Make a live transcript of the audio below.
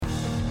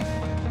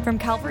From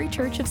Calvary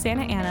Church of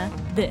Santa Ana,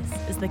 this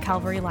is the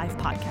Calvary Life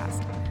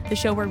Podcast, the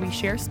show where we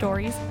share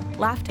stories,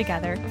 laugh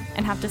together,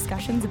 and have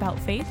discussions about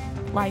faith,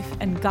 life,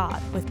 and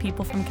God with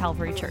people from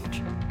Calvary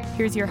Church.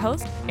 Here's your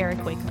host, Eric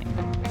Wakeling.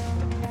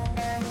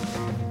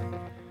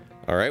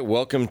 All right,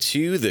 welcome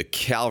to the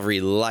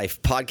Calvary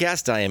Life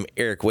Podcast. I am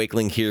Eric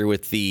Wakeling here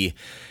with the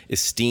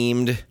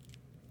esteemed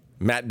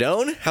Matt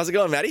Doan. How's it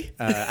going, Matty?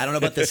 I don't know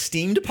about the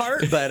steamed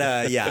part,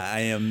 but yeah, I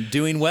am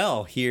doing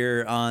well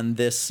here on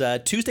this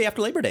Tuesday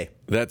after Labor Day.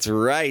 That's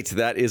right.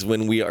 That is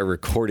when we are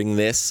recording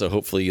this, so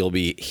hopefully you'll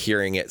be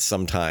hearing it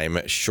sometime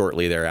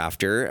shortly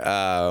thereafter.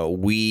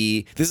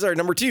 This is our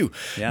number two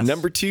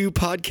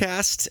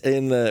podcast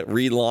in the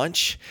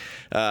relaunch,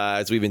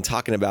 as we've been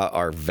talking about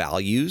our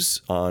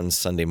values on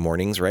Sunday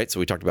mornings, right?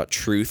 So we talked about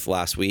truth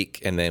last week,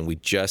 and then we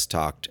just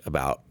talked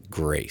about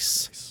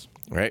grace.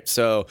 Right.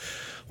 So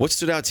what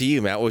stood out to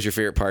you, Matt? What was your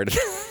favorite part of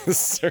the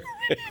sermon?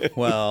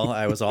 Well,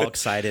 I was all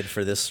excited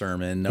for this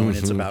sermon, knowing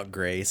it's about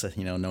grace,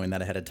 knowing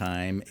that ahead of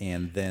time.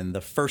 And then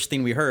the first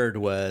thing we heard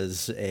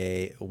was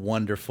a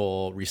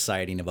wonderful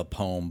reciting of a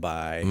poem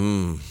by...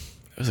 It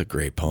was a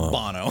great poem.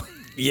 Bono.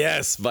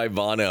 Yes, by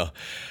Bono.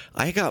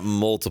 I got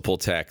multiple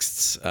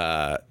texts,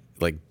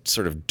 like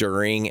sort of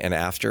during and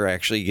after. I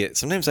actually get,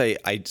 sometimes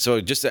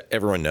so just so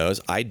everyone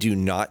knows, I do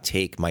not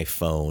take my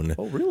phone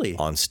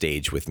on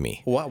stage with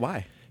me.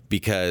 Why?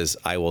 Because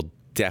I will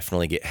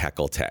definitely get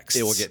heckle texts.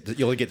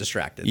 You'll get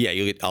distracted.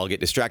 Yeah, I'll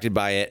get distracted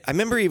by it. I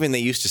remember even they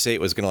used to say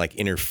it was going to like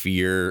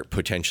interfere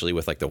potentially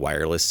with like the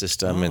wireless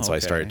system, and so I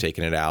started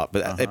taking it out.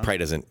 But that probably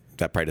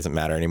doesn't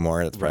matter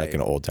anymore. That's probably like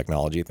an old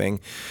technology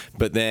thing.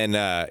 But then,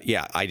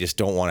 I just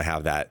don't want to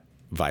have that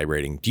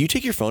vibrating. Do you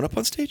take your phone up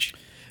on stage?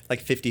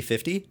 Like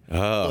 50-50.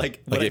 Oh,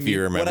 like if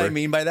you remember. What I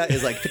mean by that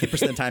is like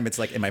 50% of the time it's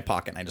like in my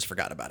pocket and I just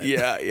forgot about it.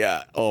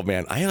 Yeah. Oh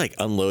man, I like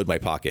unload my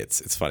pockets.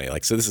 It's funny.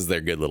 Like, so this is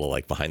their good little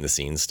like behind the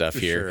scenes stuff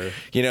here.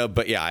 Sure.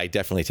 But yeah, I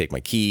definitely take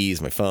my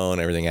keys, my phone,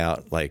 everything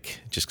out, like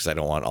just because I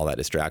don't want all that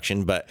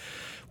distraction. But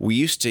we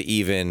used to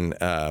even,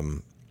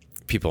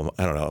 people,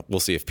 I don't know, we'll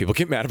see if people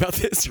get mad about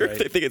this or if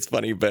they think it's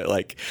funny, but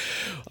like,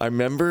 I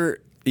remember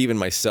even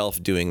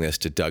myself doing this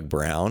to Doug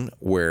Brown,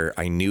 where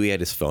I knew he had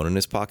his phone in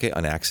his pocket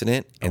on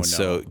accident. And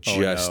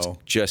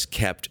just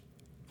kept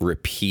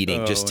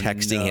repeating, just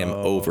texting him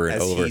over and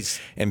over.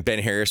 And Ben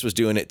Harris was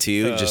doing it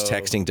too, just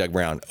texting Doug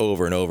Brown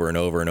over and over and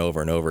over and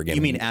over and over again.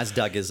 You mean as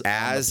Doug is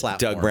on the platform?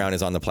 Doug Brown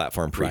is on the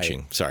platform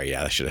preaching. Right. Sorry,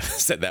 I should have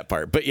said that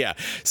part. But yeah,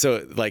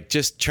 so like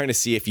just trying to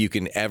see if you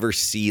can ever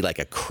see like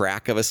a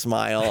crack of a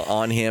smile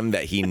on him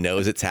that he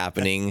knows it's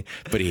happening,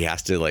 but he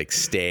has to like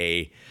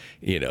stay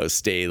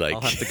like,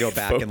 I'll have to go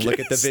back focused. And look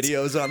at the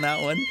videos on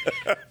that one.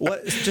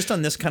 Just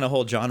on this kind of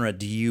whole genre,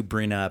 do you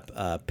bring up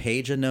a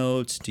page of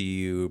notes? What do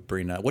you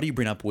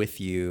bring up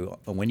with you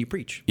when you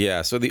preach?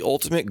 Yeah. So the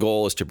ultimate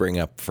goal is to bring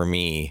up, for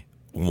me,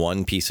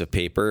 one piece of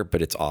paper,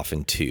 but it's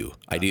often two.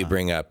 I do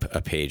bring up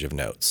a page of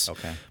notes.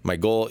 Okay. My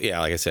goal,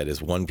 like I said,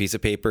 is one piece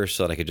of paper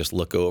so that I could just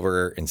look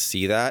over and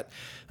see that.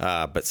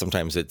 But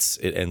sometimes it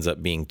ends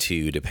up being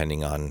two,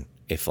 depending on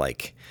if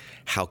like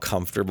how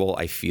comfortable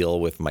I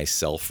feel with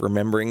myself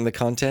remembering the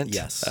content.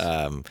 Yes.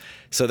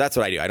 So that's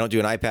what I do. I don't do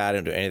an iPad. I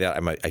don't do any of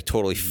that. I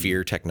totally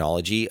fear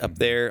technology up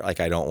there. Like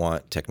I don't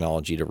want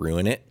technology to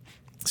ruin it.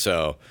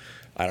 So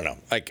I don't know.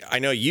 Like I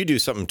know you do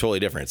something totally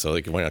different. So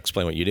like, you want to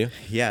explain what you do?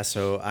 Yeah.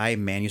 So I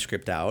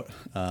manuscript out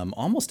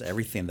almost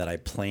everything that I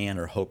plan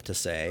or hope to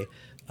say.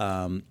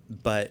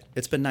 But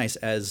it's been nice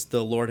as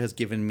the Lord has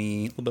given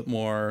me a little bit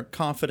more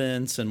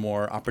confidence and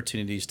more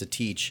opportunities to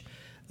teach.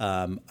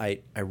 I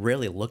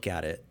rarely look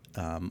at it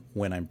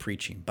when I'm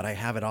preaching, but I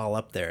have it all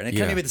up there. And it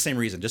kind of be the same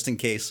reason, just in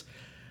case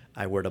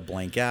I were to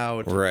blank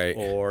out. Right.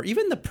 Or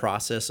even the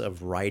process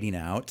of writing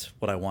out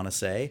what I want to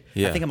say.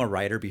 Yeah. I think I'm a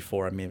writer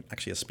before I'm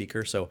actually a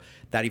speaker, so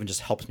that even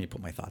just helps me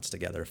put my thoughts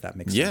together, if that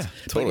makes sense. Yeah,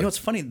 totally. But it's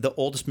funny, the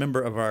oldest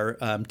member of our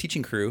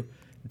teaching crew,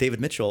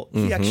 David Mitchell,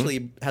 he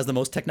actually has the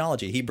most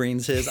technology. He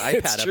brings his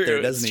iPad up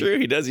there, doesn't he? It's true.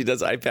 He does. He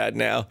does iPad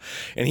now.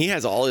 And he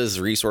has all his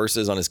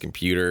resources on his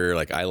computer.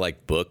 Like I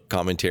like book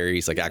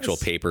commentaries, like actual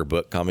paper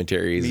book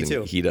commentaries. Me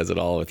too. And he does it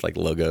all with like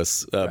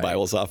Logos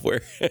Bible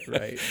software.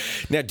 Right.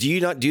 Now, do you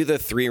not do the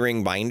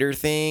 3-ring binder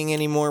thing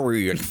anymore where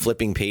you're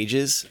flipping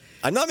pages?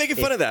 I'm not making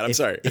fun of that. I'm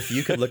sorry. If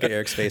you could look at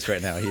Eric's face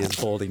right now, he is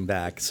holding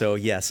back. So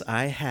yes,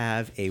 I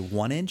have a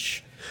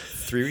 1-inch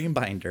 3-ring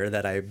binder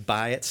that I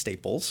buy at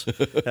Staples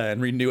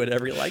and renew it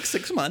every like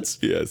 6 months.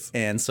 Yes.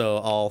 And so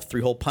I'll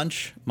 3-hole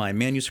punch my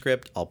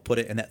manuscript. I'll put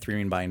it in that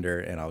 3-ring binder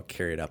and I'll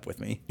carry it up with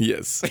me.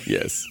 Yes.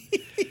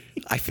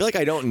 I feel like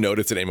I don't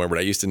notice it anymore, but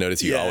I used to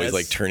notice you always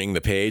like turning the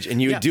page, and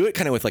you would do it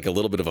kind of with like a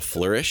little bit of a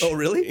flourish. Oh,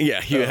 really?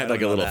 Yeah, you had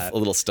like a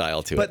little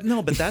style to it.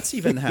 But that's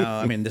even how.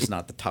 I mean, this is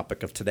not the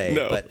topic of today.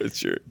 No, but it's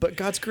true. But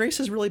God's grace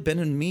has really been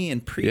in me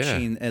and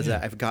preaching as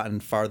I've gotten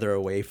farther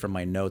away from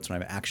my notes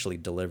when I'm actually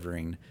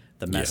delivering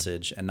the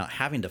message and not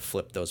having to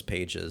flip those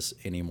pages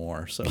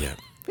anymore. So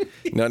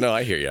No,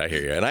 I hear you.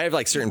 And I have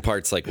like certain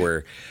parts like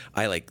where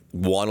I like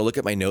want to look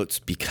at my notes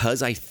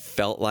because I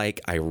felt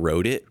like I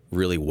wrote it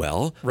really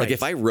well. Right. Like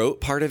if I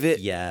wrote part of it,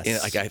 Yes. and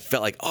like I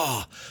felt like,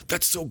 oh,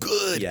 that's so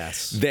good.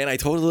 Yes. Then I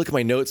totally look at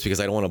my notes because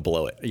I don't want to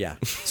blow it. Yeah.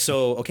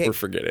 So, okay. Or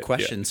forget it.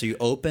 Question. Yeah. So you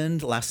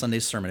opened last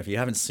Sunday's sermon. If you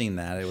haven't seen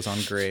that, it was on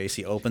Grace.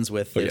 He opens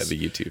with this,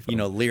 the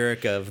U2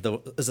 lyric of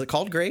is it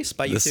called Grace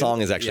by U2? The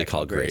song is actually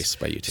called Grace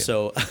by U2.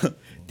 So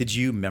did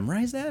you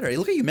memorize that? Or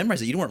look at you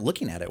memorize it. You weren't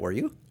looking at it, were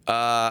you?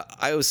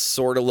 I was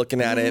sort of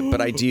looking at it, but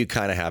I do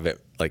kind of have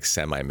it like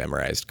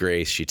semi-memorized.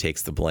 Grace, she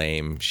takes the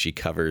blame. She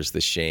covers the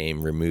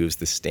shame, removes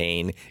the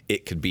stain.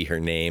 It could be her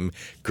name.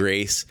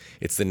 Grace,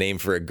 it's the name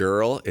for a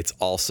girl. It's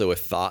also a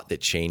thought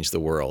that changed the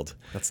world.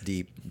 That's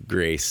deep.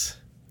 Grace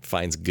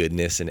finds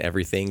goodness in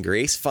everything.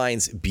 Grace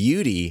finds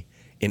beauty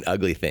in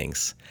ugly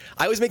things.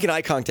 I was making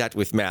eye contact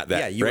with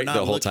Matt you were not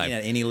the whole looking time.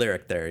 at any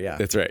lyric there. Yeah.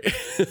 That's right.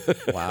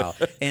 Wow.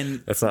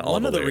 And That's not all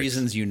one the of the lyrics.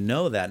 reasons you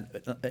know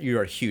that you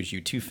are a huge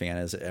U2 fan,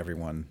 as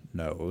everyone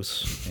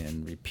knows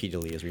and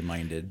repeatedly is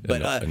reminded.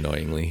 But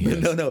Annoyingly.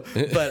 Yes. No.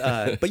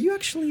 But you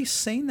actually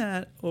sang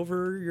that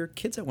over your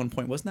kids at one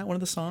point. Wasn't that one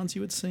of the songs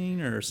you would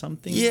sing or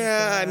something?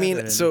 Yeah, like I mean,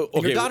 and so,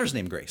 your okay. daughter's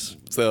named Grace.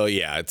 So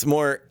yeah, it's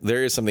more.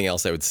 There is something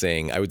else I would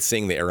sing. I would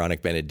sing the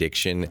Aaronic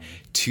benediction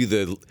to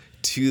the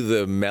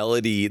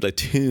melody, the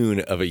tune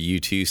of a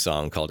U2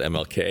 song called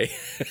MLK.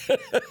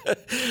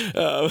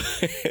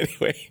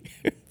 Anyway,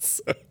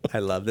 so. I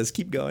love this.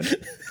 Keep going.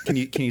 Can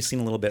you sing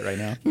a little bit right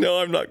now? No,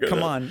 I'm not gonna.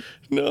 Come on.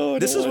 No,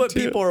 This is what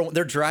people are.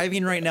 They're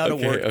driving right now to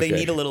Okay, work. They okay.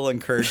 need a little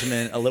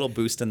encouragement, a little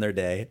boost in their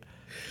day.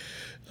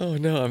 Oh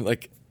no, I'm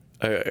like,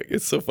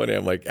 it's so funny.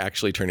 I'm like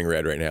actually turning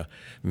red right now.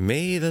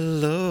 May the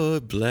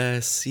Lord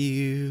bless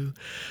you.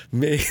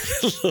 May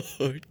the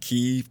Lord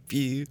keep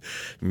you.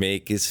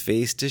 Make his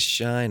face to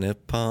shine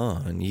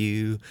upon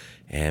you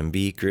and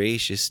be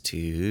gracious to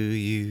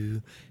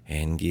you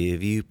and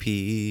give you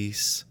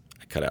peace.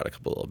 I cut out a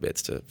couple little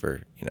bits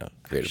for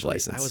creative Actually,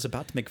 license. I was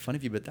about to make fun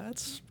of you, but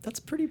that's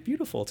pretty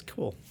beautiful. It's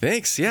cool.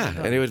 Thanks. Yeah.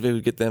 And it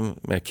would get them.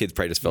 My kids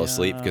probably just fell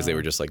asleep because they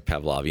were just like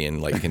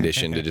Pavlovian, like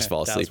conditioned to just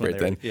fall That was asleep when right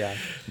they then. were- yeah.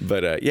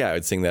 But I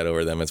would sing that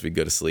over them as we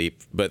go to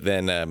sleep. But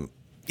then,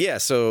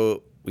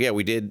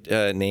 we did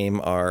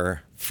name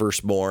our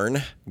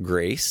firstborn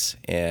Grace.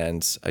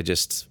 And I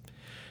just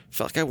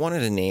felt like I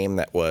wanted a name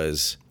that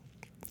was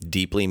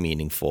deeply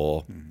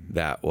meaningful,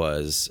 that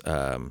was,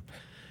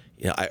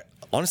 I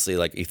honestly,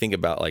 like you think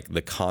about like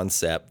the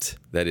concept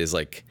that is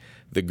like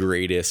the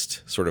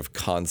greatest sort of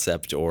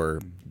concept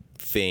or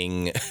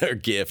thing or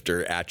gift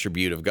or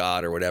attribute of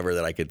God or whatever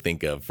that I could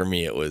think of. For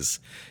me, it was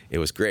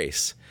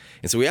grace.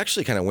 And so we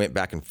actually kind of went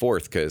back and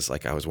forth because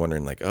like I was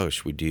wondering like, oh,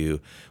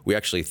 we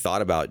actually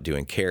thought about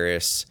doing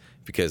charis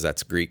because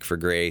that's Greek for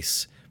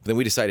grace. But then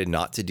we decided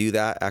not to do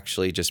that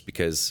actually just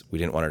because we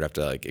didn't want her to have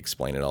to like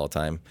explain it all the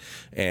time.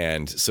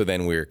 And so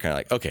then we were kind of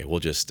like, okay,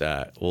 we'll just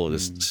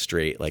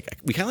straight, like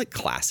we kind of like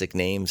classic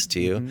names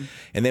too. Mm-hmm.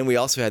 And then we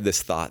also had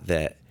this thought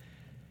that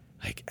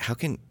like, how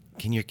can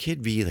your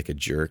kid be like a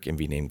jerk and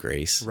be named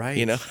Grace? Right.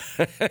 You know?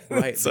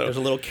 Right. So there's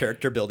a little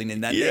character building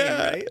in that name,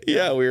 right?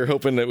 Yeah. We were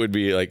hoping that would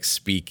be like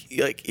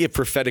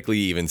prophetically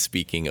even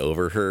speaking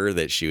over her,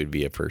 that she would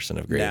be a person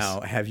of grace.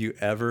 Now, have you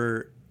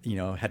ever,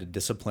 had to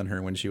discipline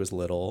her when she was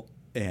little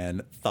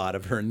and thought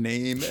of her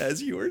name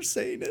as you were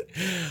saying it?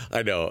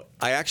 I know.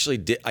 I actually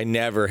did. I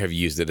never have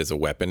used it as a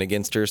weapon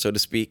against her, so to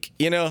speak.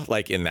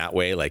 Like in that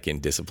way, like in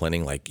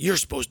disciplining, like you're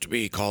supposed to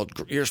be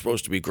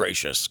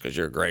gracious because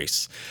you're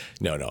Grace.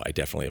 No, I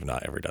definitely have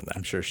not ever done that.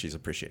 I'm sure she's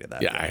appreciated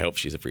that. Yeah, I hope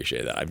she's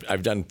appreciated that.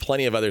 I've done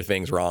plenty of other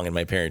things wrong in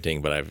my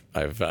parenting, but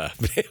I've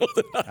been able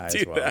to not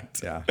do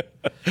that. Yeah.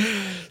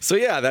 So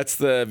yeah, that's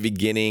the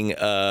beginning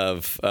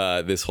of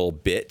this whole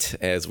bit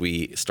as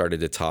we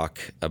started to talk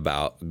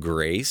about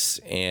grace.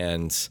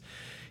 And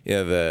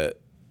the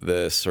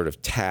sort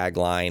of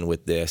tagline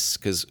with this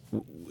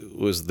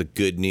was the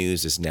good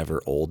news is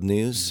never old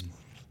news,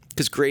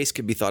 because grace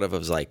could be thought of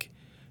as like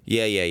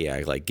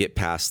like get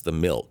past the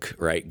milk,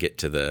 right, get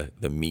to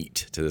the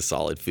meat, to the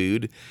solid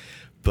food.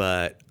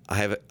 But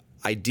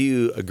I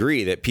do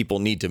agree that people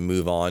need to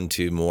move on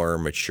to more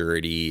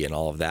maturity and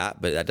all of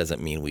that, but that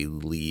doesn't mean we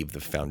leave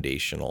the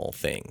foundational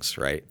things,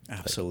 right?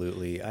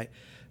 Absolutely.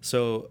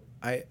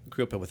 I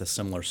grew up with a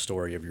similar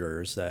story of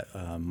yours, that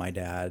my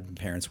dad and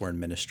parents were in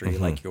ministry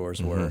like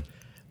yours were.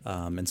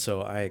 And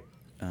so I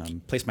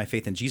placed my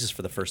faith in Jesus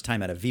for the first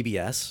time at a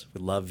VBS.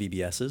 We love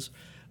VBSs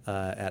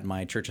at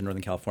my church in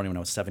Northern California when I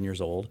was 7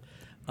 years old,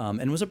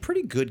 and was a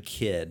pretty good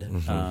kid.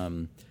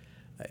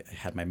 I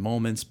had my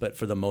moments, but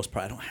for the most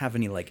part, I don't have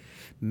any like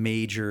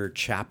major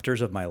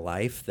chapters of my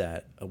life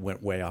that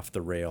went way off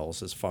the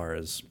rails as far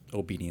as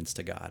obedience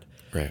to God.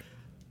 Right.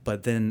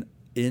 But then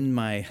in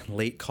my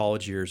late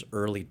college years,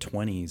 early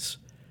 20s,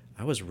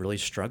 I was really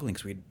struggling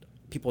because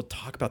people would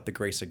talk about the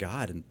grace of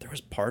God, and there was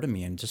part of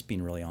me, and just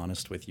being really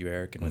honest with you,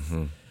 Eric, and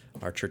with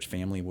our church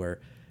family, where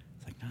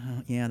it's like,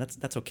 no, yeah,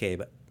 that's okay,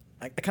 but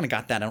I kind of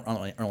got that. I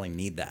don't really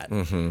need that.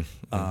 And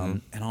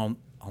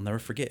I'll never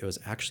forget. It was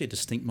actually a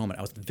distinct moment.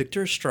 I was with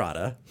Victor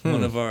Estrada,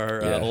 one of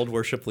our old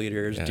worship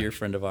leaders, dear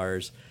friend of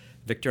ours.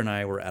 Victor and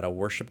I were at a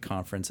worship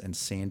conference in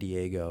San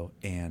Diego,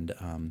 and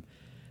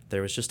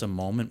there was just a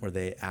moment where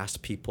they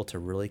asked people to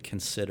really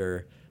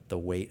consider the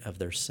weight of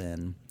their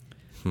sin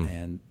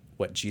and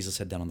what Jesus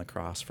had done on the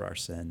cross for our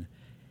sin.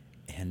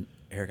 And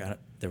Eric,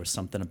 there was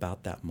something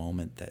about that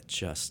moment that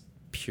just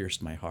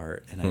pierced my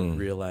heart, and I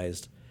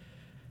realized,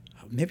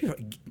 maybe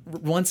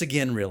once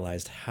again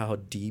realized how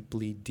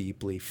deeply,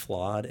 deeply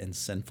flawed and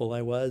sinful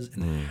I was,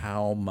 and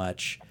how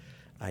much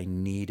I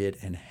needed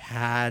and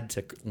had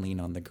to lean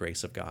on the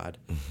grace of God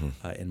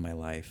in my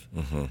life.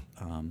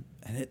 And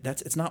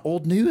it's not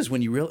old news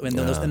when you in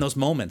those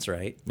moments,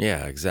 right?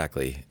 Yeah,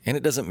 exactly. And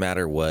it doesn't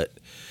matter what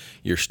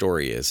your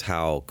story is,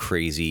 how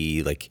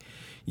crazy, like,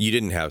 you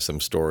didn't have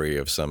some story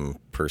of some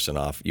person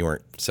you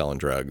weren't selling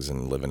drugs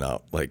and living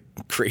out like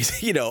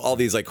crazy, all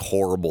these like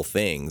horrible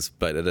things,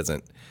 but it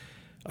doesn't,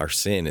 our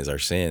sin is our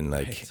sin.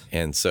 Like, right.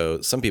 And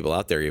so some people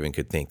out there even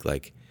could think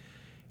like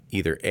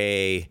either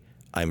kind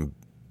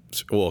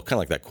of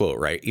like that quote,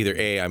 right? Either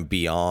I'm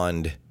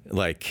beyond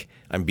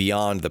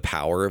the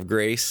power of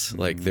grace.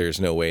 Like there's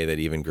no way that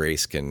even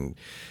grace can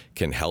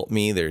help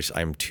me.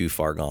 I'm too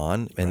far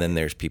gone. And then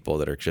there's people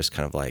that are just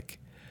kind of like,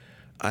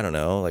 I don't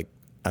know, like,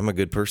 I'm a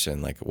good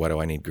person. Like, why do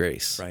I need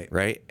grace?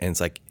 Right. And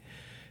it's like,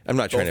 I'm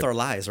not trying to. Both are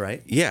lies,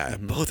 right? Yeah.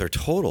 Both are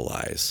total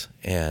lies.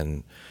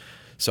 And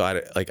so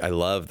I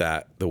love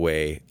that, the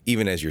way,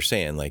 even as you're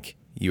saying, like,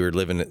 you were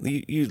living,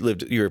 you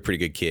were a pretty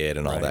good kid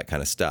and all that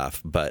kind of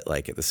stuff. But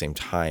like at the same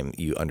time,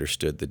 you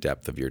understood the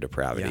depth of your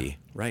depravity.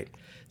 Yeah, right.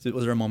 So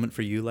was there a moment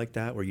for you like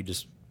that where you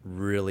just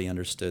really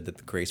understood that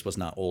the grace was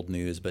not old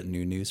news, but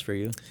new news for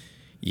you?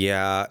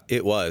 Yeah,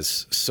 it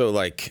was. So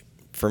like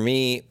for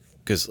me,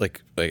 because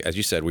like as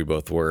you said, we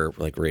both were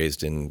like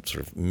raised in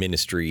sort of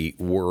ministry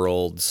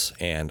worlds,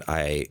 and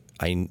I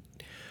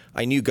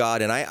knew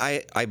God, and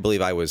I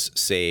believe I was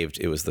saved.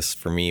 It was this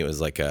for me. It was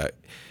like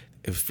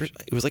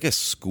a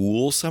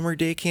school summer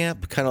day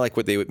camp, kind of like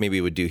what they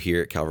would do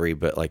here at Calvary,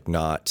 but like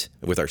not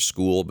with our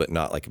school, but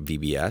not like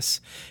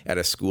VBS. At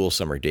a school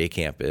summer day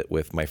camp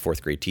with my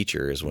 4th grade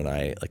teacher is when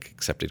I like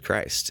accepted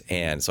Christ,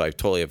 and so I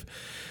totally have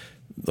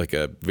like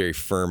a very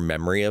firm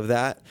memory of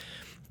that.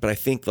 But I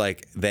think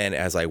like then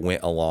as I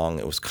went along,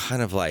 it was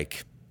kind of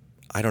like,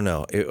 I don't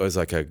know, it was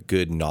like a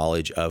good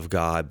knowledge of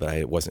God, but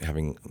I wasn't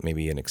having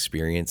maybe an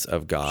experience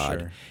of God.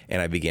 Sure.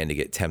 And I began to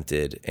get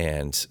tempted.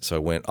 And so I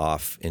went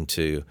off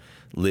into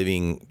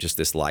living just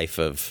this life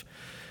of,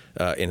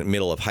 in the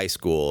middle of high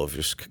school, of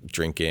just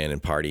drinking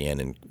and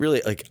partying. And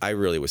really, like, I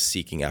really was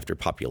seeking after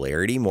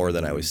popularity more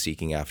than I was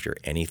seeking after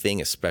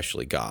anything,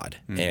 especially God.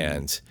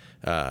 And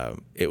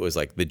it was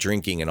like the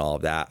drinking and all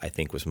of that, I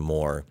think, was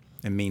more...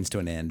 a means to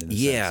an end.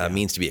 A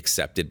means to be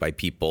accepted by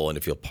people and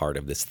to feel part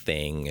of this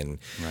thing. And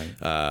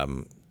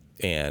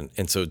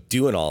and so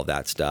doing all of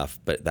that stuff,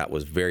 but that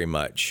was very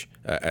much,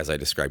 as I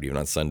described even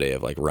on Sunday,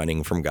 of like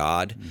running from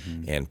God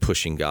and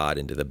pushing God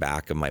into the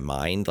back of my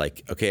mind.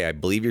 Like, okay, I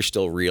believe you're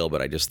still real,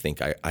 but I just think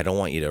I don't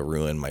want you to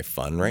ruin my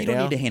fun right now. You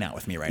don't need to hang out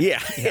with me right now.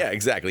 Yeah, yeah,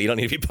 exactly. You don't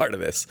need to be part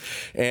of this.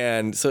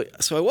 And so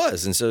I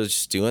was. And so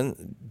just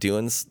doing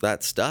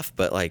that stuff,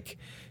 but like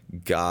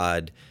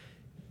God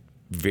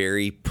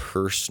very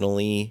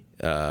personally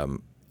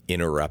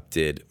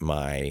interrupted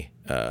my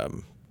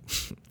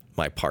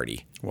my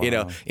party,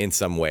 in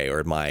some way,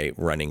 or my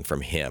running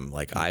from him.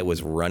 Like I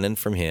was running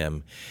from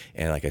him,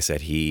 and like I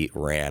said, he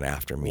ran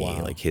after me.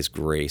 Wow. Like his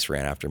grace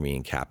ran after me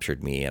and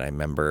captured me. And I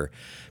remember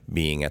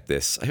being at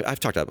this, I've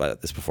talked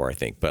about this before, I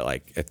think, but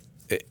like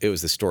it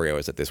was the story. I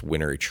was at this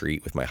winter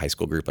retreat with my high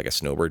school group, like a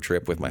snowboard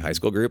trip with my high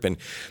school group. And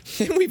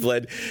you've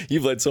led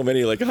so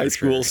many like high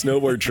school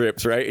snowboard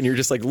trips, right? And you're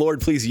just like, Lord,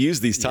 please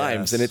use these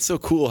times. Yes. And it's so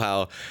cool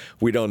how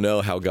we don't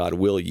know how God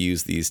will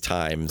use these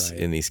times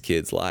in these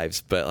kids'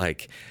 lives. But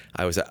like,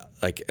 I was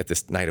at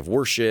this night of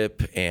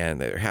worship,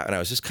 and I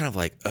was just kind of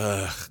like,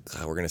 ugh,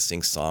 God, we're going to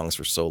sing songs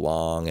for so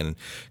long, and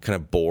kind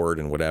of bored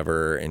and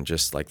whatever. And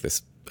just like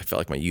this, I felt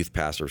like my youth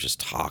pastor was just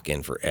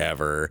talking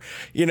forever.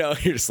 You're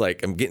just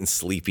like, I'm getting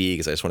sleepy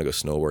because I just want to go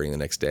snowboarding the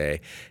next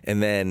day.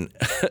 And then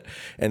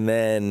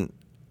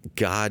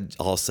God,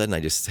 all of a sudden, I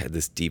just had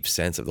this deep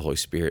sense of the Holy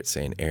Spirit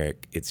saying,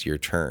 Eric, it's your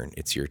turn.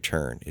 It's your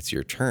turn. It's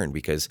your turn.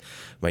 Because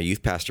my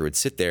youth pastor would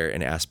sit there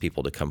and ask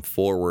people to come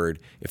forward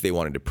if they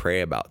wanted to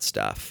pray about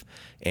stuff.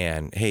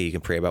 And hey, you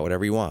can pray about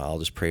whatever you want. I'll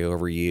just pray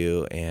over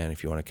you. And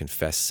if you want to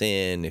confess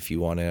sin, if you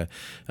want to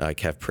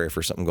have prayer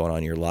for something going on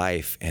in your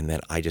life. And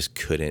then I just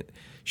couldn't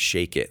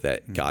shake it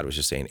that God was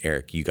just saying,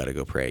 Eric, you got to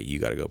go pray. You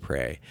got to go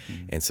pray.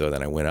 And so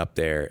then I went up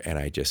there and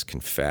I just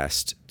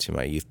confessed to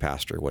my youth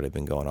pastor what had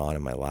been going on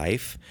in my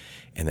life.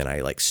 And then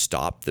I like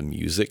stopped the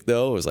music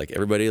though. It was like,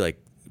 everybody,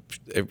 like,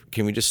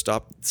 can we just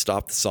stop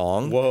the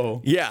song?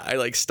 Whoa. Yeah. I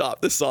like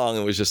stopped the song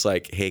and was just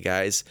like, hey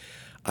guys,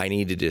 I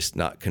need to just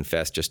not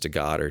confess just to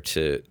God or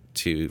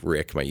to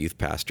Rick, my youth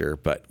pastor,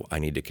 but I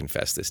need to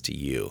confess this to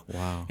you.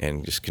 Wow.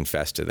 And just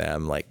confess to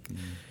them, like,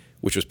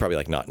 which was probably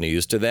like not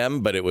news to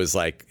them, but it was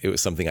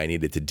something I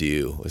needed to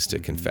do, was to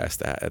confess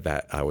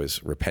that I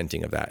was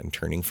repenting of that and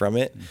turning from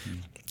it.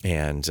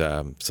 And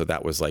so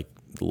that was like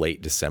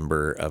late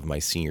December of my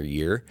senior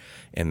year.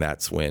 And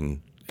that's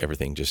when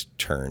everything just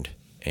turned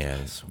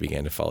and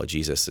began to follow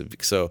Jesus.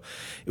 So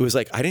it was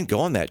like, I didn't go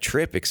on that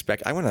trip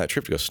I went on that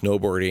trip to go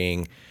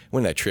snowboarding. I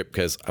went on that trip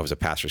because I was a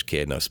pastor's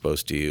kid and I was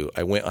supposed to.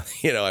 I went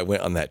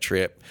on that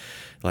trip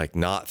like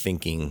not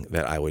thinking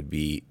that I would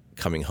be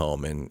coming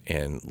home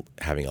and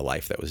having a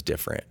life that was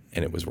different.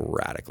 And it was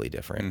radically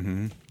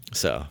different.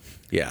 So,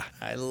 yeah.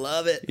 I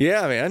love it.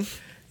 Yeah, man.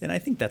 And I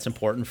think that's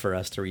important for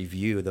us to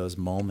review those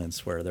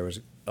moments where there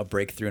was a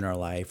breakthrough in our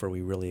life where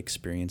we really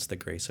experienced the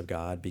grace of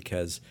God,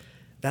 because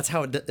that's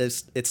how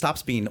it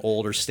stops being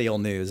old or stale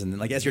news. And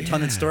like, as you're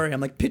telling the story,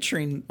 I'm like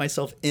picturing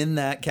myself in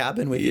that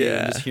cabin with you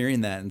and just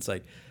hearing that. And it's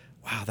like,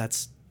 wow,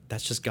 that's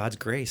just God's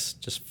grace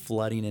just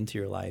flooding into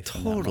your life.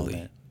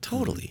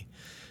 Totally.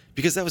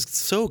 Because that was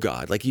so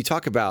God. Like we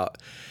talk about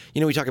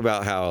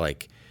how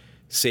like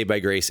saved by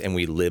grace and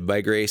we live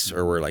by grace,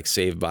 or we're like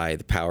saved by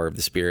the power of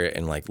the Spirit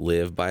and like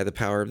live by the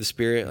power of the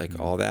Spirit, like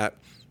all that.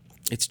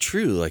 It's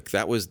true. Like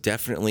that was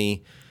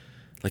definitely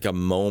like a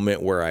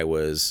moment where I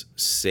was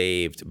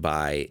saved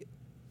by,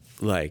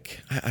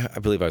 like, I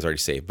believe I was already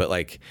saved, but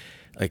like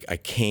I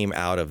came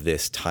out of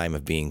this time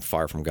of being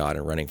far from God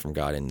and running from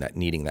God and that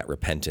needing that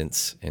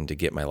repentance and to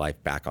get my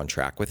life back on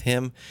track with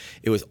Him.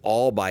 It was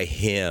all by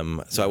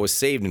Him. So I was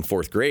saved in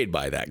 4th grade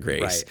by that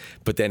grace, right.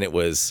 But then it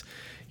was,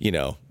 8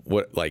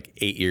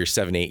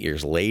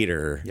 years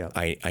later,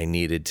 I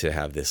needed to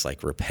have this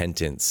like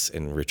repentance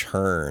and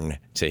return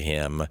to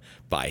Him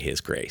by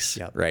His grace,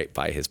 right?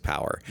 By His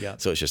power.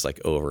 So it's just like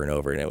over and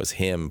over. And it was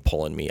Him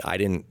pulling me. I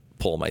didn't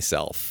pull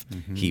myself.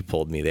 He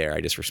pulled me there.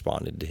 I just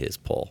responded to His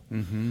pull.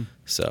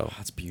 So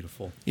that's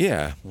beautiful.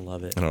 Yeah.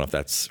 Love it. I don't know if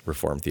that's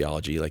Reformed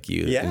theology like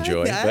you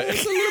enjoy. Yeah, but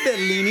it's a little bit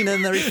leaning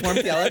in the Reformed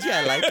theology.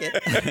 I like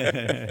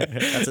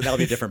it. That'll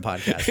be a different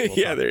podcast.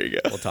 There you go.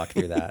 We'll talk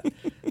through that.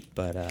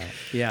 But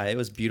it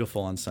was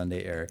beautiful on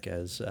Sunday, Eric,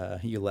 as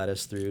you led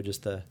us through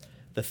just the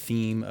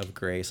theme of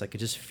grace. I could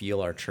just feel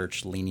our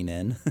church leaning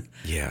in.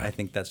 Yeah. I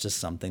think that's just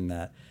something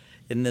that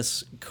in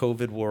this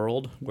COVID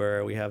world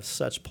where we have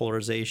such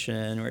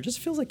polarization, where it just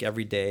feels like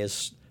every day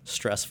is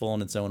stressful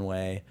in its own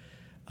way,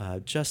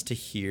 just to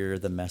hear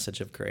the message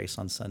of grace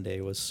on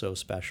Sunday was so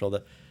special.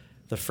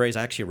 The phrase,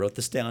 I actually wrote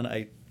this down.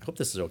 I hope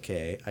this is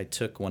okay. I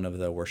took one of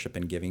the worship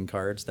and giving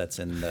cards that's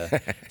in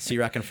the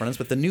C-Rack in front of us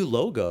with the new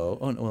logo.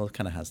 Oh, well, it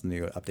kind of has the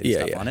new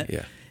updated stuff on it.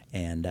 Yeah.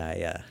 And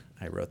I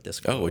wrote this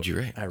quote. Oh, what'd you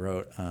write? I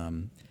wrote,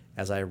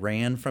 as I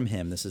ran from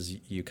Him, this is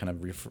you kind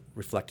of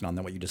reflecting on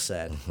what you just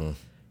said.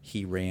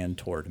 He ran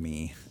toward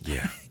me.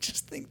 Yeah. I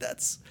just think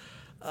that's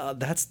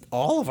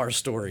all of our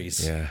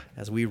stories. Yeah.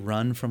 As we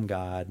run from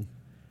God,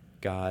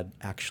 God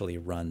actually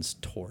runs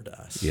toward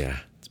us. Yeah.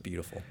 It's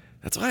beautiful.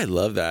 That's why I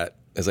love that.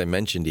 As I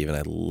mentioned, even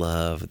I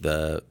love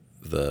the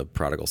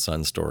prodigal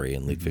son story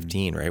in Luke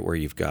 15, right? Where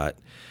you've got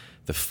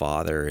the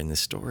father in the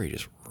story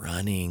just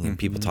running, and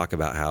people talk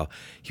about how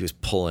he was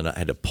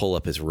had to pull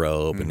up his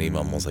robe and even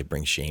almost like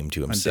bring shame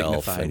to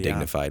himself in a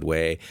dignified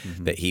way,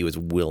 that he was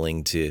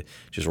willing to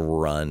just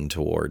run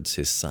towards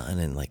his son.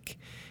 And like,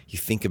 you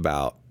think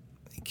about,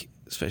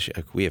 especially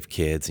like we have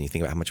kids, and you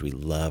think about how much we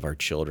love our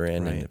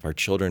children, and if our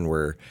children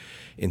were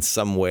in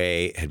some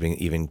way had been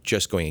even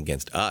just going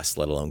against us,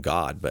 let alone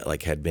God, but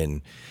like had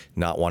been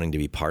not wanting to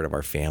be part of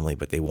our family,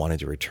 but they wanted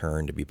to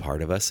return to be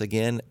part of us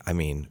again. I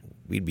mean,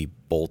 we'd be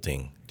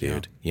bolting,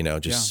 dude,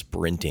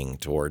 sprinting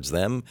towards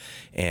them.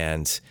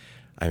 And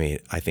I mean,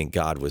 I think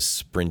God was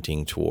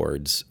sprinting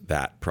towards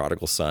that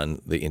prodigal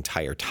son the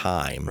entire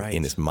time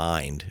in his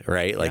mind,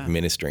 right? Like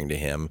ministering to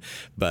him.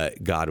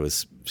 But God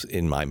was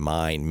in my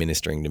mind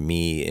ministering to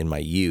me in my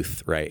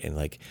youth, right? And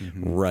like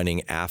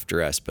running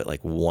after us. But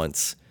like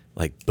once,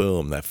 like,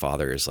 boom, that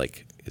father is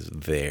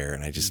there.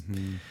 And I just,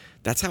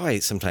 that's how I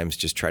sometimes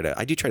just try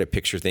to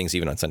picture things.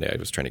 Even on Sunday, I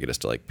was trying to get us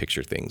to like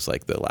picture things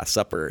like the Last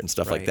Supper and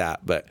stuff like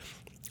that. But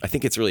I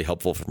think it's really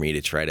helpful for me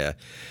to try to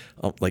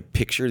like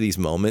picture these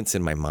moments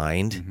in my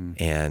mind.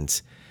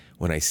 And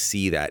when I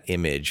see that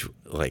image,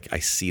 like I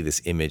see this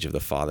image of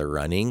the father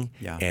running,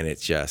 and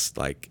it's just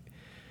like,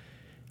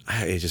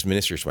 it just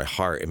ministers to my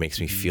heart. It makes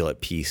me feel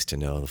at peace to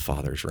know the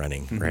father's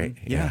running, right?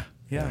 Yeah.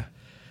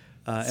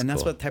 And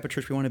that's what type of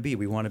church we want to be.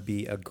 We want to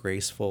be a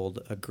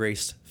grace-filled,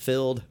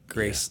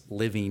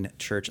 grace-living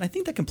church. And I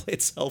think that can play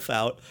itself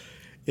out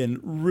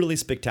in really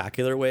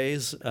spectacular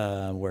ways,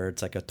 where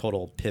it's like a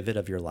total pivot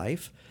of your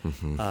life.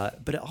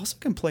 But it also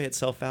can play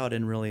itself out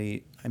in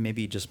really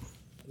maybe just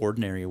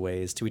ordinary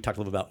ways too. We talked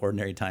a little about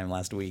ordinary time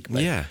last week.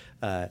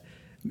 But,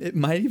 it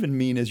might even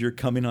mean as you're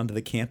coming onto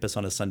the campus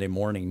on a Sunday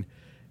morning,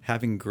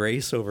 having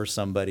grace over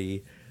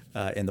somebody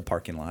in the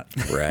parking lot.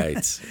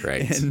 Right.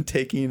 And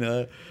taking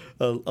a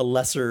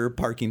lesser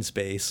parking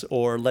space,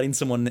 or letting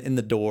someone in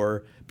the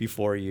door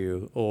before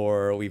you,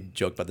 or we've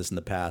joked about this in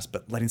the past,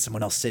 but letting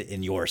someone else sit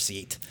in your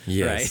seat.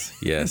 Yes,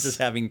 right? yes.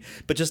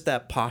 just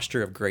that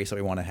posture of grace that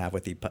we want to have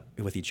with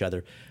each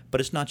other. But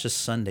it's not just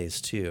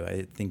Sundays too.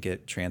 I think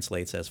it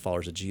translates as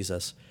followers of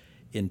Jesus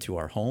into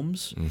our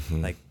homes.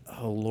 Like,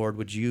 oh Lord,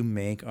 would you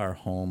make our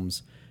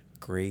homes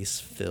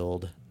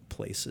grace-filled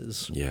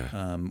places?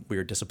 Yeah. We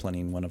were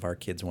disciplining one of our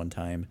kids one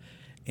time,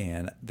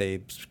 and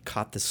they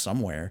caught this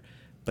somewhere,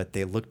 but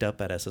they looked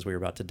up at us as we were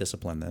about to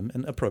discipline them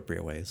in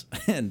appropriate ways,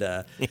 and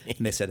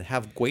they said,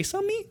 "Have grace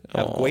on me,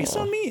 have grace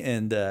on me,"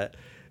 and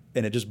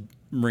it just,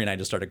 Marie and I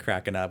just started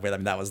cracking up. I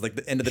mean, that was like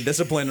the end of the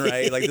discipline,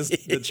 right? Like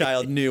the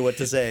child knew what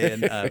to say,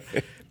 and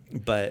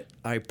but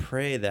I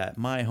pray that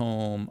my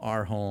home,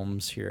 our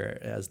homes here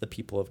as the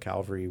people of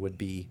Calvary, would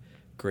be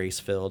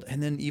grace-filled,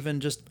 and then even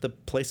just the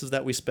places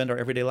that we spend our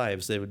everyday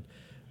lives.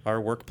 Our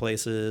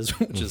workplaces,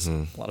 which is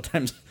a lot of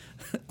times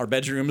our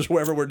bedrooms,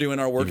 wherever we're doing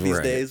our work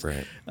these days,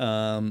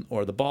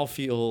 or the ball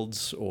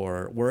fields,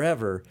 or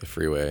wherever. The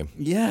freeway.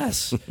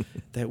 Yes,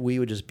 that we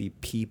would just be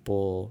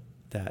people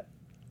that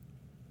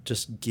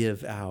just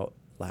give out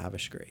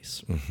lavish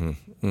grace.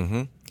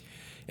 And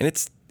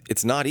it's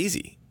not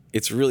easy.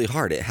 It's really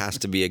hard. It has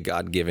to be a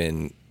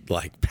God-given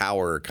like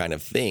power kind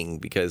of thing,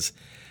 because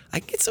I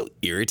get so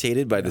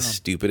irritated by the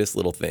stupidest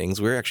little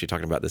things. We were actually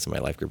talking about this in my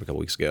life group a couple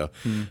weeks ago.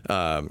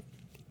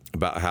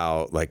 About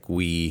how like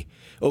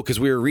because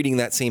we were reading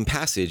that same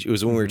passage. It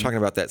was when we were talking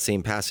about that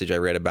same passage, I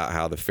read about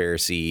how the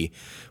Pharisee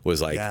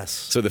was like,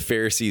 so the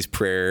Pharisee's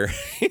prayer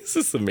is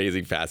this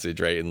amazing passage,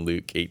 right? In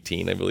Luke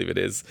 18, I believe it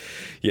is.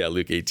 Yeah,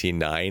 Luke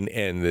 18:9.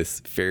 And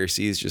this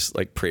Pharisee is just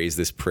like prays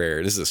this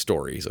prayer. This is a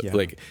story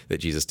like that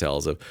Jesus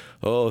tells of,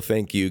 oh,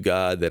 thank you,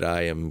 God, that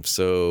I am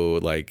so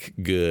like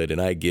good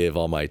and I give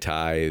all my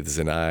tithes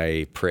and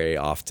I pray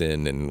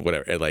often and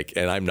whatever.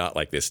 And I'm not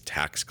like this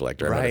tax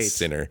collector. I'm not a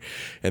sinner.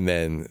 And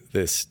then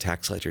this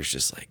tax collector is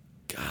just like,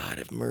 God,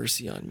 have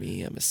mercy on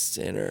me. I'm a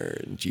sinner.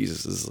 And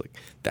Jesus is like,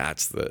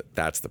 that's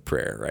the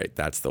prayer, right?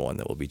 That's the one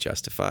that will be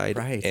justified.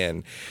 Right.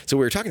 And so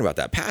we were talking about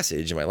that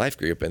passage in my life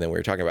group. And then we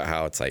were talking about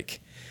how it's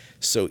like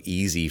so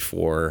easy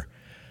for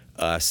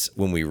us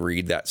when we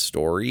read that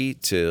story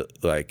to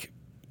like,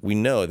 we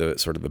know the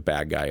sort of the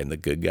bad guy and the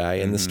good guy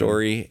in the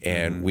story.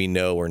 And we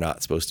know we're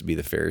not supposed to be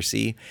the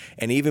Pharisee.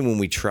 And even when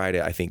we try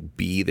to, I think,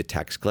 be the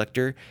tax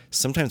collector,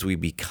 sometimes we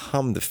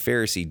become the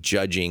Pharisee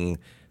judging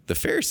the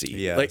Pharisee.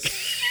 Yes, like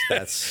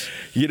that's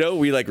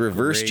we like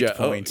reverse judge.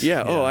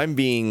 I'm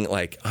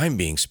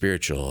being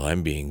spiritual.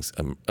 I'm being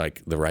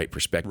like the right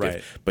perspective.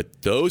 Right.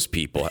 But those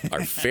people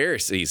are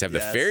Pharisees, have the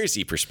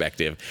Pharisee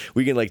perspective.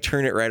 We can like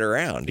turn it right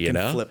around, you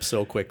know? Flip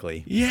so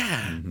quickly.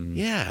 Yeah.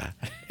 Yeah.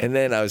 And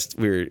then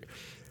we were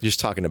just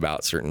talking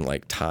about certain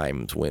like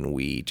times when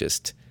we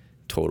just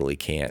totally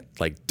can't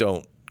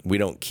we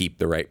don't keep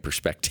the right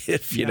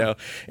perspective, you know?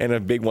 And a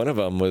big one of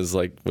them was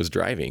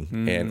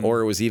driving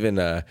or it was even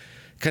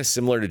kind of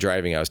similar to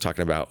driving. I was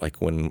talking about like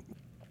when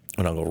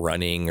I'll go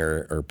running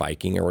or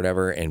biking or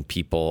whatever, and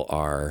people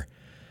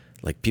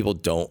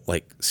don't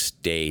like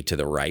stay to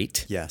the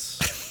right.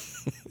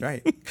 Yes.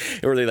 Right.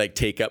 Or they like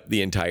take up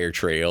the entire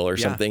trail or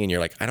something. And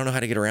you're like, I don't know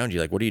how to get around you.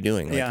 Like, what are you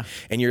doing? Like,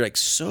 and you're like,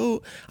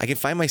 I can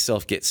find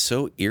myself get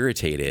so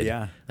irritated.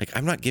 Yeah. Like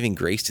I'm not giving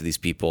grace to these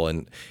people.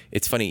 And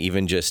it's funny,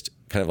 even just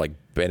kind of like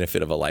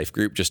benefit of a life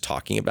group, just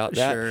talking about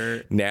that.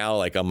 Sure. Now,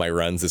 like on my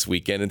runs this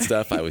weekend and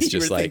stuff, I was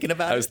just like,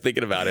 I was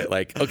thinking about it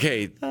like,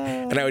 okay.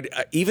 And I would,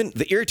 even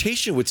the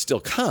irritation would still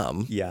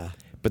come. Yeah.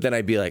 But then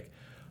I'd be like,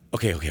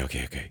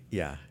 okay.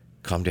 Yeah.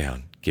 Calm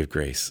down. Give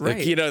grace. Right.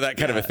 Like, that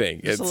kind of a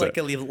thing. It's like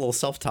a little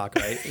self-talk,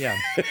 right? Yeah.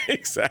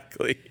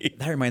 Exactly.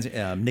 That reminds me,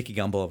 Nicky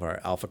Gumbel of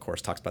our Alpha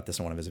course talks about this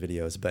in one of his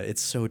videos, but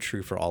it's so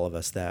true for all of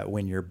us that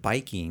when you're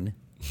biking,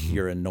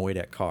 you're annoyed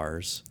at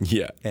cars.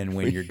 Yeah. And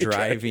when you're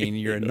driving,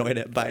 you're annoyed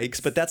at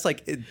bikes. But that's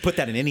like, put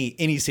that in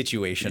any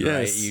situation,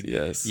 right?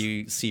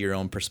 You see your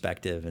own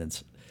perspective,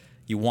 and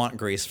you want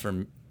grace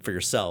for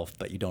yourself,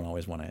 but you don't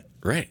always want to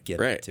get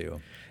it too.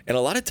 And a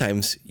lot of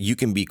times you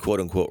can be quote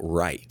unquote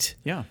right.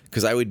 Yeah.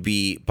 Because I would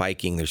be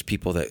biking. There's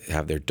people that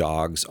have their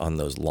dogs on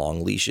those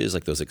long leashes,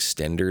 like those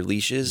extender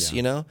leashes,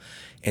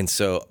 And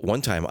so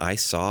one time I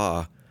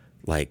saw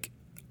like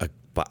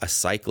a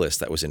cyclist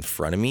that was in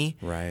front of me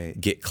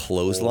get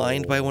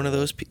clotheslined by one of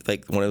those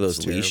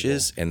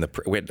leashes. And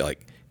we had to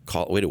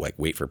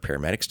wait for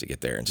paramedics to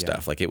get there and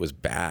stuff. Like it was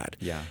bad.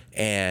 Yeah.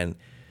 And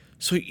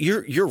so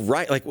you're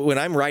right. Like when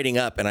I'm riding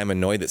up and I'm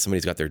annoyed that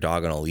somebody's got their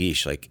dog on a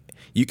leash, like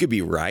you could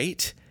be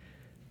right,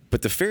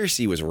 but the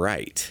Pharisee was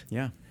right.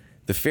 Yeah.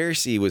 The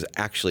Pharisee was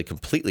actually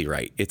completely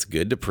right. It's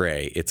good to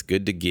pray. It's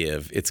good to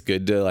give. It's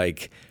good to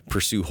like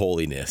pursue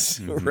holiness,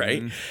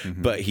 right?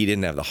 Mm-hmm. But he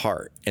didn't have the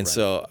heart. And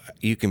so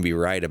you can be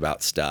right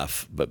about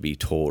stuff, but be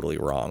totally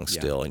wrong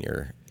still in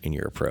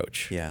your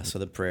approach. Yeah. So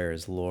the prayer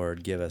is,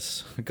 Lord, give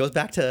us, it goes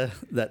back to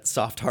that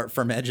soft heart,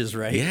 firm edges,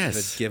 right? Yes.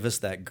 But give us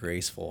that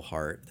graceful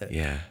heart that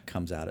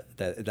comes out.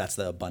 That's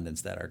the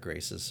abundance that our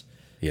grace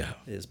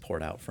is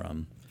poured out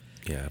from.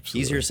 Yeah,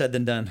 absolutely. Easier said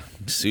than done.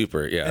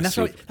 Super, yeah. And that's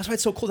why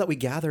it's so cool that we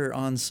gather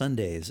on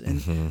Sundays.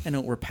 And I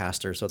know we're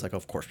pastors, so it's like,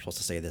 of course, we're supposed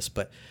to say this.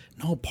 But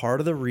no, part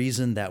of the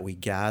reason that we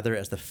gather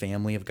as the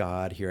family of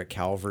God here at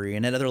Calvary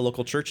and at other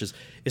local churches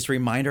is to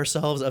remind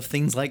ourselves of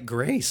things like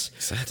grace.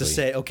 Exactly. To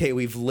say, okay,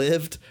 we've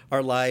lived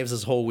our lives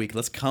this whole week.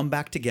 Let's come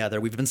back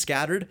together. We've been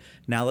scattered.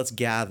 Now let's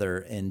gather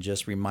and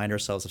just remind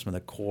ourselves of some of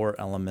the core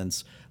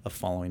elements of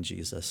following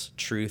Jesus,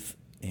 truth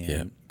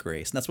and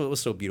grace. And that's what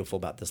was so beautiful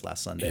about this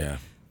last Sunday. Yeah.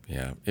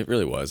 Yeah, it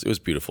really was. It was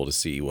beautiful to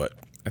see what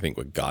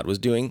God was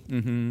doing.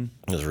 Mm-hmm.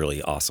 It was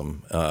really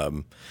awesome.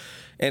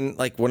 And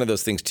like one of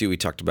those things too we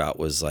talked about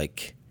was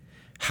like,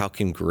 how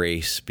can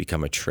grace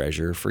become a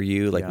treasure for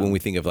you? Like when we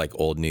think of like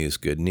old news,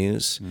 good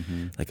news,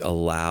 like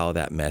allow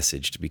that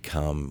message to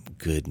become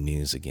good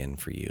news again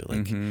for you.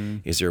 Like,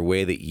 is there a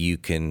way that you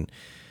can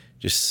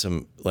just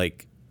some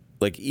like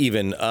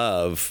even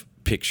of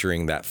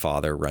picturing that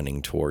Father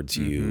running towards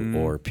you,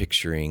 or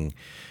picturing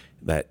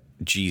that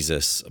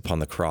Jesus upon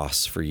the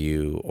cross for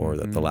you, or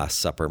the Last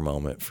Supper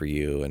moment for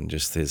you, and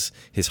just his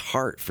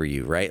heart for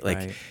you, right?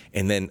 Like,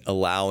 and then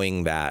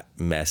allowing that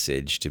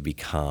message to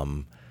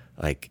become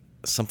like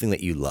something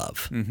that you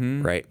love,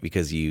 right?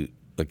 Because you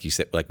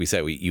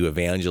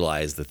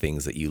evangelize the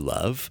things that you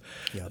love.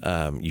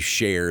 Yep. You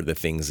share the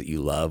things that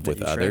you love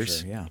with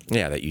others.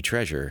 Treasure, that you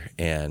treasure.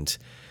 And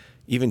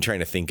even trying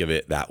to think of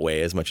it that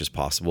way as much as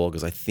possible,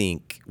 because I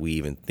think we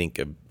even think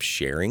of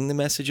sharing the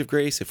message of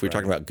grace. If we're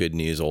talking about good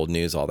news, old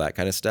news, all that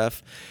kind of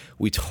stuff,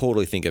 we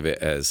totally think of it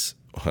as,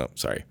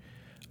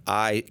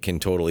 I can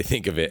totally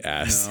think of it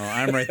as. No,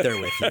 I'm right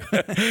there with you.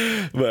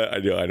 But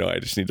I know. I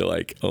just need to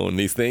like own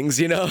these things,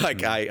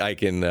 like I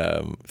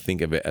can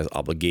think of it as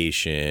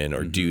obligation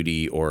or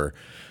duty, or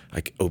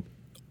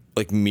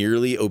like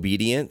merely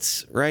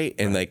obedience. Right.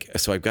 And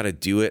so I've got to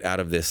do it out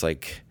of this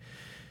like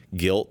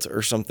guilt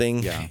or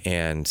something. Yeah.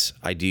 And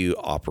I do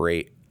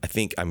operate, I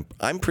think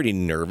I'm pretty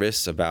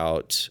nervous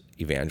about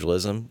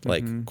evangelism,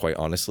 like quite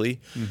honestly.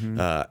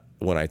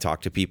 When I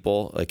talk to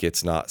people, like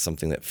it's not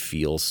something that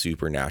feels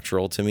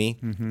supernatural to me.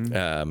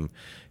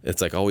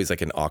 It's like always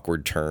like an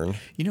awkward turn.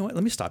 You know what?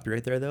 Let me stop you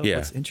right there though. Yeah.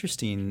 What's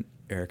interesting,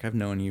 Eric, I've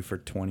known you for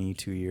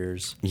 22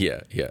 years.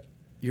 Yeah. I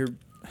don't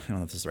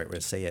know if this is the right way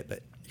to say it,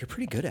 but you're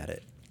pretty good at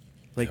it.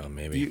 Like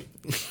maybe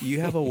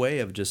you have a way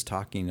of just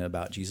talking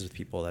about Jesus with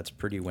people that's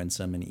pretty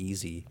winsome and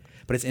easy.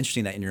 But it's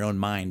interesting that in your own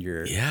mind,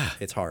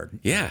 it's hard.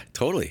 Yeah,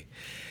 totally.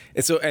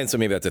 And so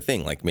maybe that's a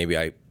thing. Like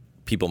maybe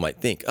people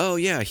might think, oh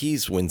yeah,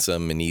 he's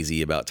winsome and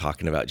easy about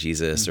talking about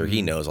Jesus, or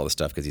he knows all the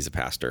stuff because he's a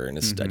pastor and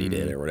has studied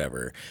it or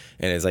whatever.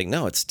 And it's like,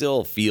 no, it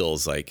still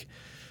feels like,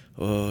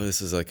 oh,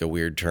 this is like a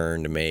weird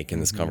turn to make in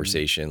this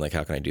conversation. Like,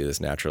 how can I do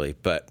this naturally?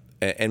 But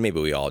and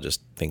maybe we all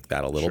just think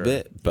that a little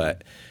bit,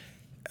 but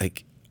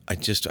like.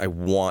 I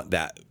want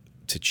that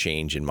to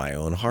change in my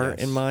own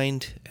heart and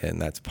mind.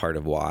 And that's part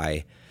of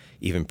why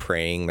even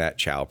praying that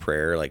Chow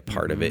prayer, like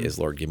part of it is,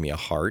 Lord, give me a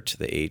heart.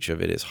 The H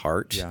of it is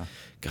heart. Yeah.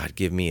 God,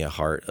 give me a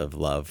heart of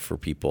love for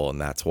people.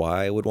 And that's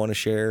why I would want to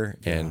share.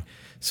 Yeah. And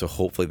so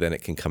hopefully then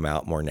it can come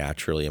out more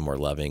naturally and more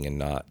loving, and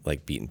not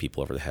like beating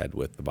people over the head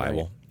with the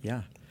Bible.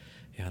 Right.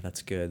 Yeah,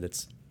 that's good.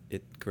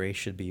 Grace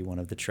should be one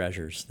of the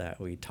treasures that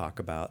we talk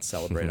about,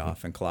 celebrate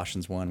off in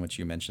Colossians 1, which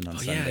you mentioned on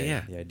Sunday.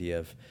 Yeah. The idea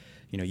of,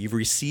 you've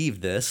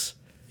received this.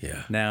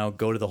 Yeah. Now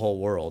go to the whole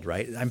world,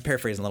 right? I'm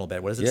paraphrasing a little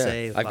bit. What does it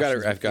say? I've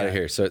got it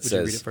here. So it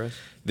says, read it for us?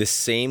 "The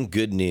same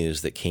good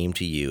news that came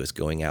to you is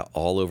going out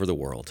all over the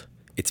world.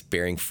 It's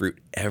bearing fruit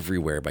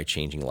everywhere by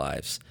changing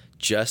lives,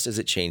 just as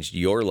it changed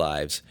your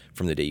lives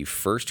from the day you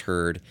first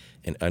heard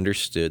and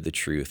understood the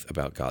truth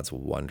about God's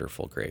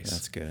wonderful grace."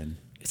 That's good.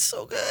 It's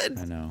so good.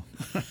 I know.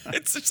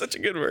 It's such a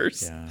good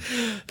verse. Yeah.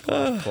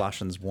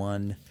 Colossians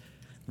 1,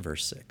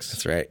 verse 6.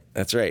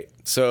 That's right.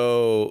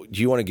 So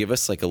do you want to give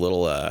us like a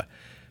little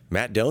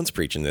Matt Doan's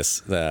preaching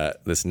this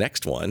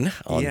next one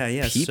on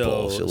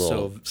people. So a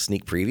little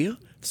sneak preview.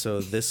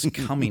 So this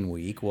coming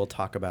week, we'll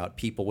talk about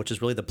people, which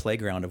is really the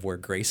playground of where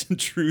grace and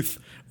truth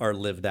are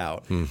lived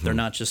out. They're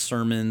not just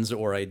sermons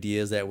or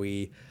ideas that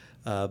we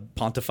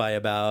pontify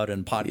about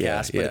and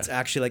podcast, but it's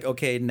actually like,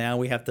 okay, now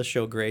we have to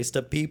show grace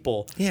to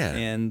people,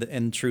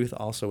 and truth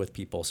also with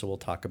people. So we'll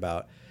talk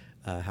about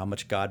how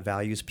much God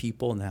values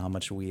people and how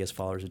much we as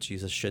followers of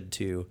Jesus should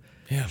too,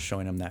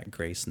 showing them that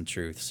grace and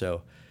truth.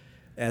 So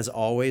as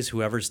always,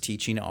 whoever's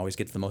teaching always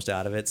gets the most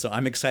out of it. So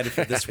I'm excited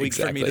for this week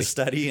for me to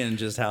study and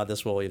just how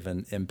this will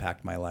even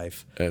impact my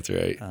life. That's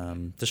right.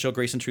 To show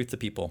grace and truth to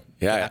people.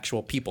 Yeah.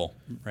 Actual people,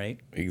 right?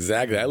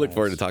 Exactly. I look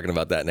forward to talking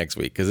about that next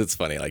week, because it's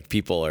funny. Like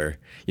people are,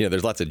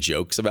 there's lots of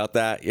jokes about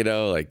that,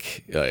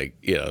 like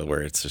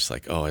where it's just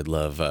like, oh, I'd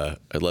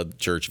love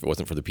church if it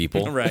wasn't for the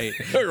people. Right.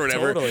 Or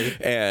whatever. Totally.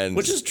 And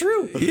which is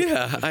true.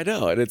 Yeah, I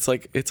know. And it's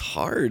like, it's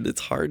hard.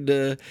 It's hard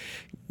to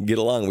get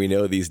along. We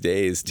know these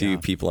days too,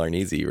 people aren't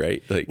easy,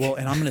 right? Like, well,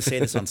 and I'm going to say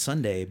this on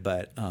Sunday,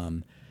 but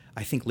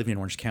I think living in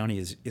Orange County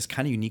is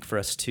kind of unique for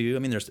us too. I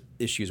mean, there's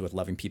issues with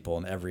loving people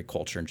in every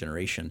culture and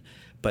generation,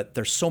 but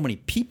there's so many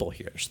people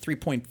here. There's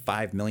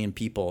 3.5 million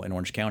people in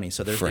Orange County.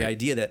 So there's the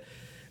idea that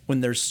when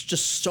there's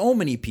just so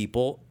many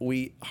people,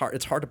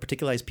 it's hard to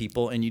particularize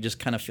people, and you just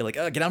kind of feel like,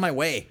 oh, get out of my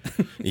way.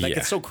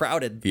 It's so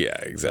crowded. Yeah,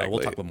 exactly. We'll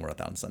talk more about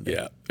that on Sunday.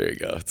 Yeah, there you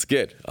go. It's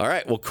good. All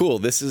right. Well, cool.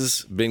 This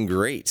has been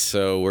great.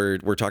 So we're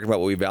talking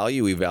about what we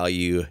value. We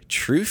value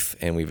truth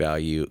and we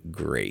value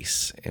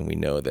grace. And we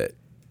know that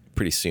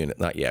pretty soon,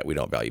 not yet, we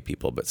don't value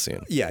people, but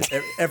soon. Yeah,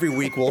 every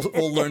week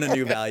we'll learn a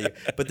new value.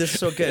 But this is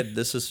so good.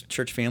 This is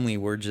Church Family.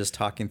 We're just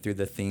talking through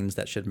the themes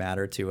that should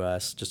matter to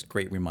us. Just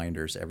great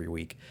reminders every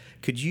week.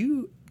 Could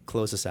you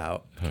close us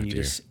out? Can you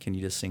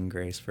just sing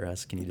Grace for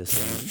us? Can you just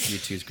sing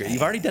U2's Grace?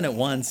 You've already done it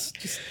once.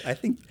 I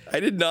think I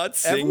did not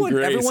sing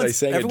Grace. I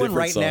sang everyone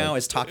right song. Now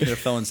is talking to their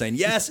phone saying,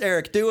 "Yes,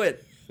 Eric, do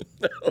it."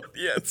 No,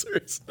 the answer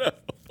is no.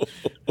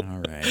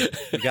 All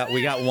right,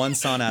 we got one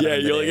song out of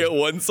it. Yeah, you only get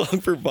one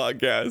song per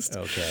podcast.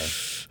 Okay.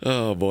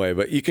 Oh boy,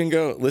 but you can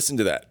go listen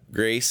to that.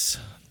 Grace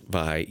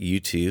by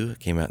U2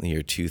 came out in the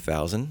year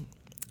 2000.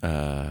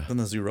 From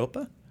the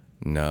Zooropa?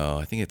 No,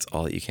 I think it's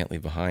All That You Can't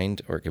Leave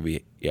Behind, or it could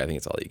be, I think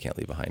it's All That You Can't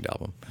Leave Behind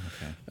album.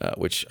 Okay.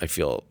 Which I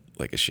feel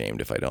like ashamed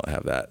if I don't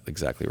have that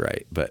exactly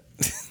right, but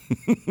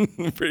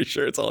I'm pretty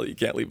sure it's All That You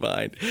Can't Leave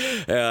Behind.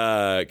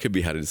 It could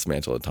be How to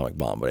Dismantle an Atomic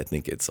Bomb, but I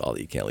think it's All That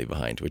You Can't Leave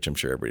Behind, which I'm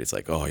sure everybody's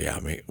like, oh yeah,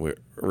 mate, we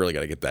really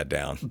got to get that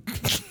down.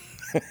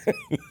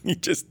 You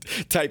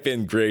just type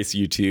in Grace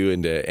U2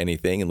 into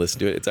anything and listen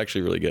to it. It's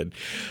actually really good.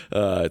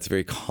 It's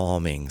very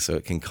calming, so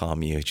it can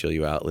calm you, chill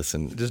you out.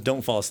 Listen. Just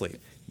don't fall asleep.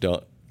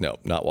 No,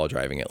 not while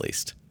driving at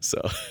least. So,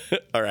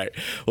 all right.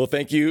 Well,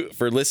 thank you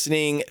for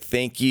listening.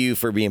 Thank you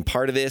for being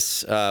part of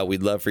this.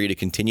 We'd love for you to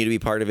continue to be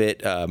part of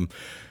it.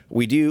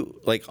 We do,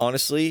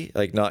 honestly,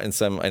 not in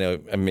some, I know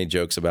I made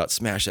jokes about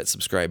smash that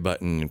subscribe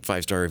button and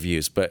 5-star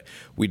reviews, but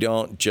we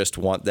don't just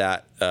want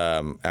that.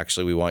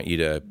 Actually, we want you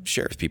to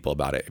share with people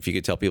about it. If you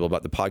could tell people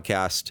about the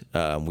podcast,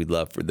 we'd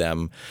love for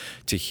them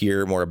to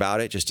hear more about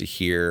it, just to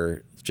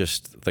hear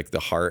the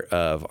heart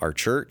of our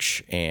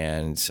church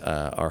and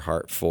our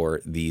heart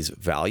for these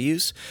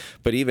values.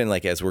 But even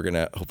as we're going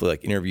to hopefully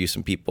interview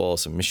some people,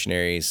 some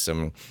missionaries,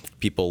 some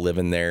people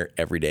living their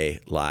everyday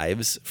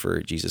lives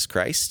for Jesus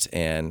Christ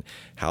and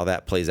how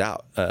that plays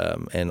out.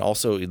 And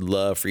also we'd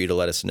love for you to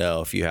let us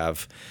know if you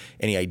have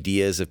any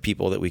ideas of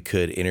people that we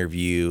could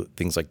interview,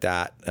 things like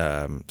that.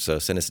 So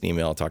send us an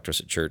email, talk to us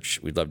at church.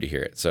 We'd love to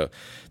hear it. So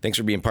thanks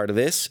for being part of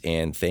this,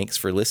 and thanks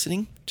for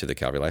listening to the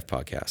Calvary Life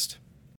Podcast.